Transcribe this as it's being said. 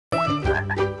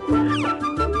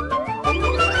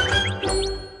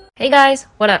Hey guys,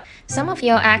 what up? Some of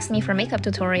you asked me for makeup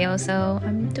tutorial, so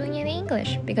I'm doing it in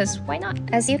English because why not?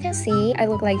 As you can see, I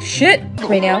look like shit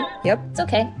right now. Yep, it's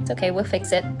okay, we'll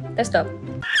fix it. Let's go.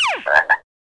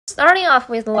 Starting off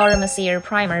with Laura Mercier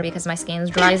primer because my skin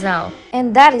dries out.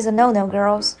 And that is a no-no,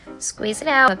 girls. Squeeze it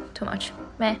out. Too much.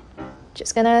 Meh.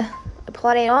 Just gonna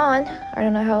apply it on. I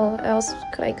don't know how else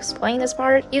could I explain this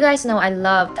part. You guys know I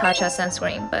love Tatcha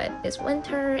sunscreen, but it's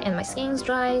winter and my skin's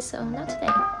dry, so not today.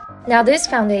 Now this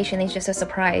foundation is just a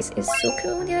surprise. It's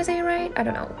Suku, did I say it right? I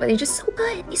don't know, but it's just so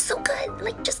good. It's so good.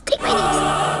 Like, just take my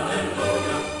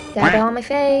knees. Dab it on my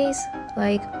face,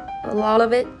 like a lot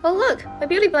of it. Oh look, my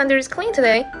beauty blender is clean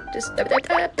today. Just dab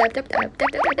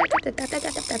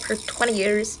for 20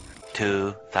 years.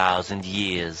 2,000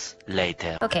 years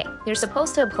later. Okay, you're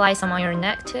supposed to apply some on your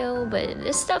neck too, but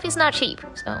this stuff is not cheap,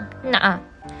 so nah.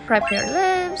 Prep your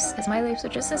lips, as my lips are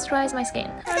just as dry as my skin.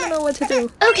 I don't know what to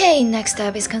do. Okay, next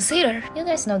step is concealer. You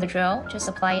guys know the drill. Just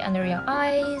apply it under your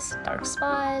eyes, dark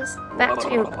spots. Back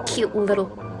to your cute little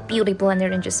beauty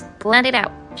blender and just blend it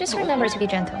out. Just remember to be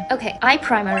gentle. Okay, eye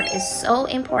primer is so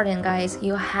important, guys.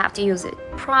 You have to use it.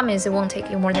 Promise it won't take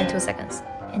you more than 2 seconds.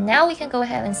 And now we can go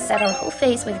ahead and set our whole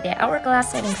face with the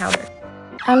Hourglass setting powder.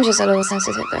 I'm just a little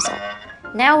sensitive, that's all.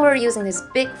 Now we're using this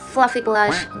big fluffy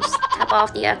blush and just tap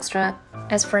off the extra.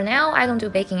 As for now, I don't do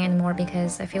baking anymore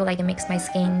because I feel like it makes my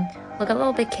skin look a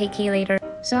little bit cakey later.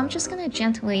 So I'm just gonna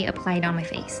gently apply it on my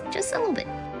face. Just a little bit.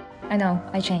 I know,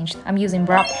 I changed. I'm using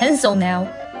brow pencil now.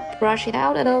 Brush it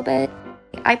out a little bit.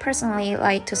 I personally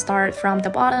like to start from the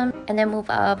bottom and then move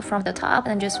up from the top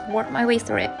and just work my way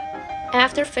through it.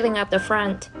 After filling up the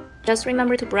front, just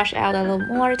remember to brush it out a little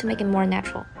more to make it more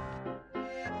natural.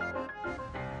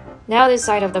 Now this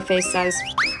side of the face says,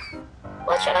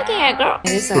 "What you looking at, girl?"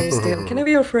 And this side is still, "Can I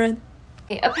be your friend?"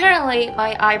 Okay, apparently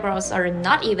my eyebrows are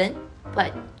not even,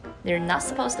 but they're not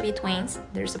supposed to be twins.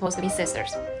 They're supposed to be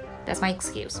sisters. That's my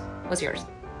excuse. What's yours?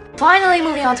 Finally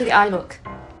moving on to the eye look.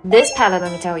 This palette,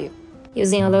 let me tell you.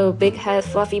 Using a little big head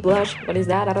fluffy blush. What is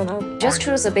that? I don't know. Just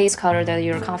choose a base color that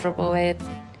you're comfortable with.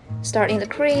 Start in the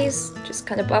crease, just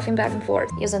kind of buffing back and forth.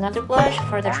 Use another blush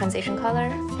for the transition color,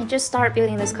 and just start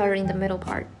building this color in the middle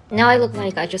part. Now I look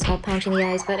like I just got punched in the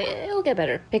eyes, but it'll get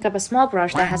better. Pick up a small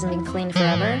brush that hasn't been cleaned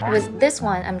forever. With this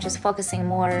one, I'm just focusing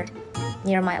more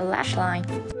near my lash line.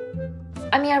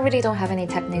 I mean, I really don't have any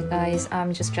technique, guys.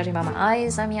 I'm just judging by my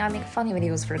eyes. I mean, I make funny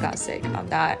videos for God's sake. I'm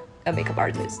not a makeup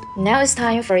artist. Now it's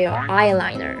time for your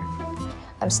eyeliner.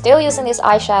 I'm still using this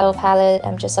eyeshadow palette.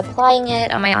 I'm just applying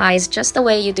it on my eyes just the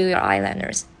way you do your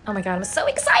eyeliners. Oh my god, I'm so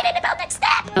excited about that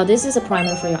step! Now this is a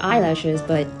primer for your eyelashes,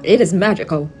 but it is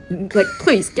magical. Like,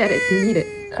 please get it, you need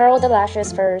it. Curl the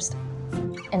lashes first,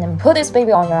 and then put this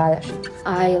baby on your eyelash.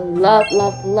 I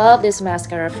love this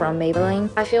mascara from Maybelline.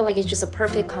 I feel like it's just a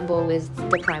perfect combo with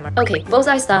the primer. Okay, both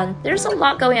eyes done. There's a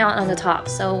lot going on the top,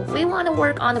 so we want to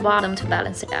work on the bottom to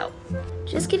balance it out.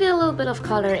 Just give it a little bit of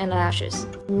color in the lashes.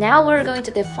 Now we're going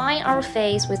to define our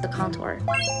face with the contour.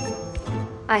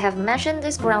 I have mentioned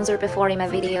this bronzer before in my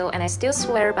video and I still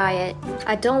swear by it.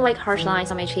 I don't like harsh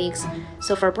lines on my cheeks,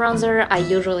 so for bronzer, I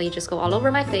usually just go all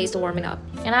over my face to warm it up.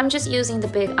 And I'm just using the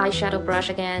big eyeshadow brush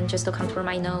again just to contour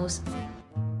my nose.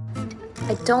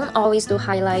 I don't always do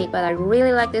highlight, but I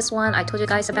really like this one. I told you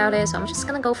guys about it, so I'm just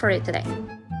gonna go for it today.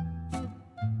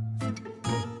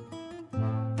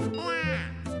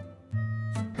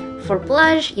 For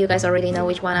blush, you guys already know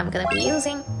which one I'm gonna be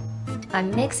using. I'm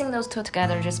mixing those two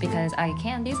together just because I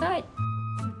can't decide.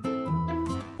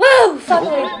 Woo!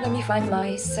 Finally! Let me find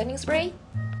my setting spray.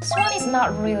 This one is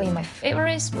not really my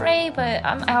favorite spray, but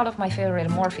I'm out of my favorite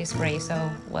Morphe spray, so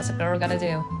what's a girl gotta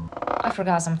do? I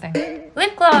forgot something.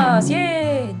 Lip gloss!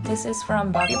 Yay! This is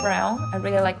from Bobbi Brown. I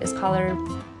really like this color.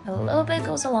 A little bit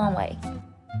goes a long way.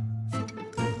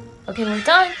 Okay, we're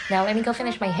done. Now let me go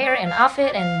finish my hair and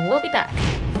outfit and we'll be back.